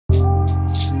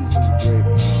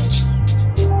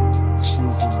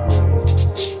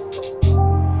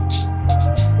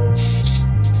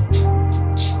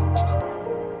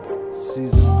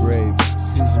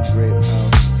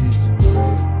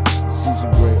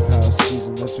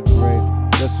That's a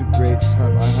great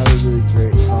time. I had a really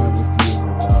great time with you and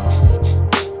your mom.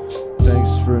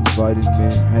 Thanks for inviting me.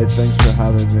 Hey, thanks for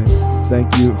having me.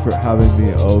 Thank you for having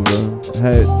me over.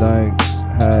 Hey, thanks.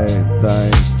 Hey,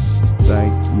 thanks.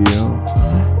 Thank you.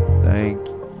 Thank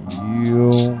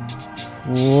you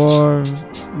for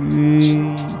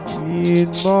being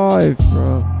my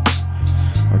friend.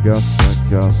 I guess,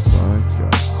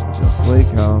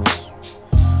 Lakehouse.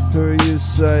 Hear you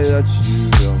say that you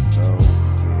don't know me.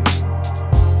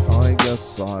 I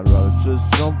guess I'd rather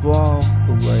just jump off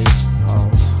the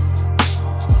lakehouse.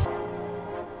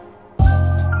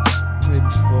 Paid in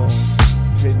full,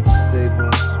 paid in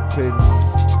stables, paid in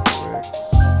bricks.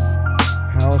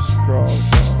 House crawls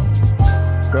on,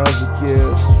 crowds of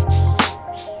kids.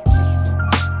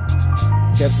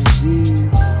 Captain D,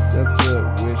 that's a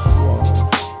wish wash.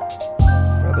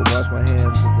 Rather wash my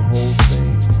hands of the whole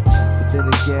thing. But then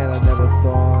again, I never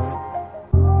thought,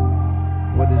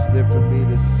 what is there for me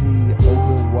to see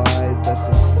open wide? That's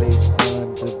a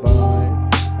space-time divide.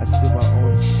 I see my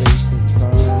own space and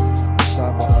time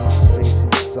inside my own space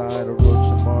inside a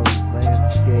Roachamari's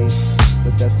landscape.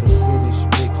 But that's a finished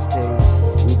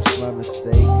mixtape. Oops, my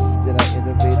mistake. Did I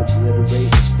innovate, obliterate,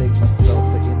 mistake myself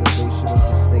for innovation, or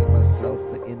mistake myself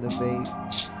for innovate?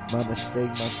 My mistake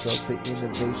myself for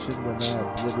innovation when I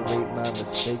obliterate my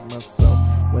mistake myself.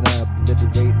 When I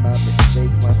obliterate my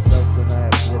mistake myself. When I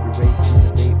obliterate,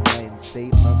 innovate my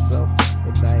instate myself.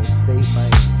 And I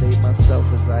instate myself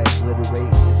as I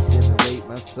obliterate and incinerate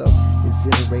myself.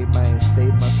 Incinerate my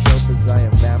instate myself as I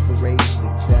evaporate and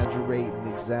exaggerate and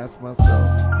exhaust myself.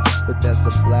 But that's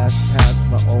a blast past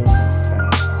my own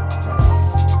bounds.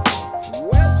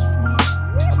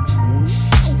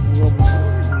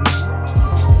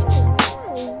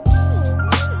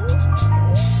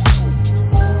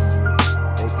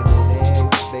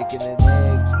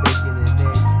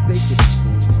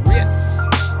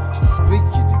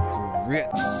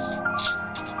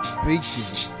 Bacon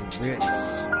and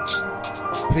grits.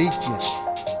 Bacon.